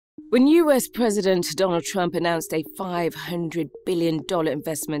When US President Donald Trump announced a $500 billion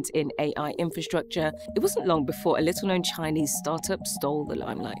investment in AI infrastructure, it wasn't long before a little-known Chinese startup stole the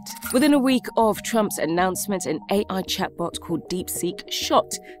limelight. Within a week of Trump's announcement, an AI chatbot called DeepSeek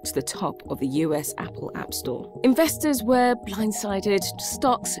shot to the top of the US Apple App Store. Investors were blindsided,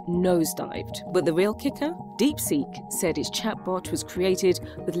 stocks nosedived. But the real kicker? DeepSeek said its chatbot was created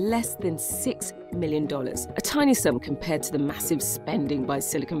with less than $6 million, a tiny sum compared to the massive spending by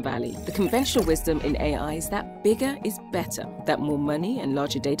Silicon Valley. The conventional wisdom in AI is that bigger is better, that more money and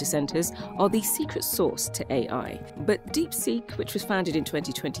larger data centers are the secret sauce to AI. But DeepSeek, which was founded in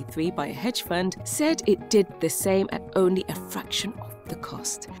 2023 by a hedge fund, said it did the same at only a fraction of the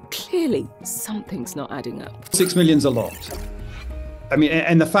cost. Clearly, something's not adding up. $6 million's a lot. I mean,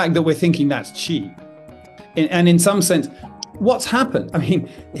 and the fact that we're thinking that's cheap, and in some sense, what's happened? I mean,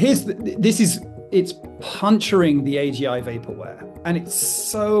 it's puncturing the AGI vaporware. And it's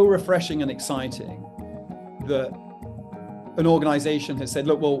so refreshing and exciting that an organization has said,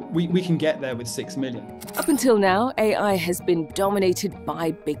 look, well, we can get there with 6 million. Up until now, AI has been dominated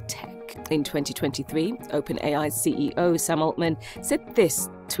by big tech. In 2023, OpenAI's CEO Sam Altman said this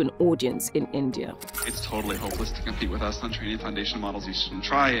to an audience in India. It's totally hopeless to compete with us on training foundation models you shouldn't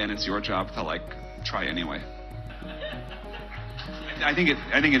try, and it's your job to try anyway. I think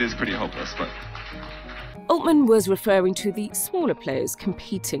it is pretty hopeless, but Altman was referring to the smaller players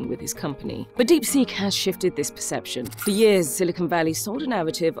competing with his company. But DeepSeek has shifted this perception. For years, Silicon Valley sold a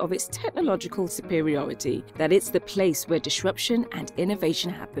narrative of its technological superiority, that it's the place where disruption and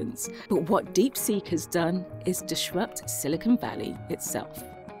innovation happens. But what DeepSeek has done is disrupt Silicon Valley itself.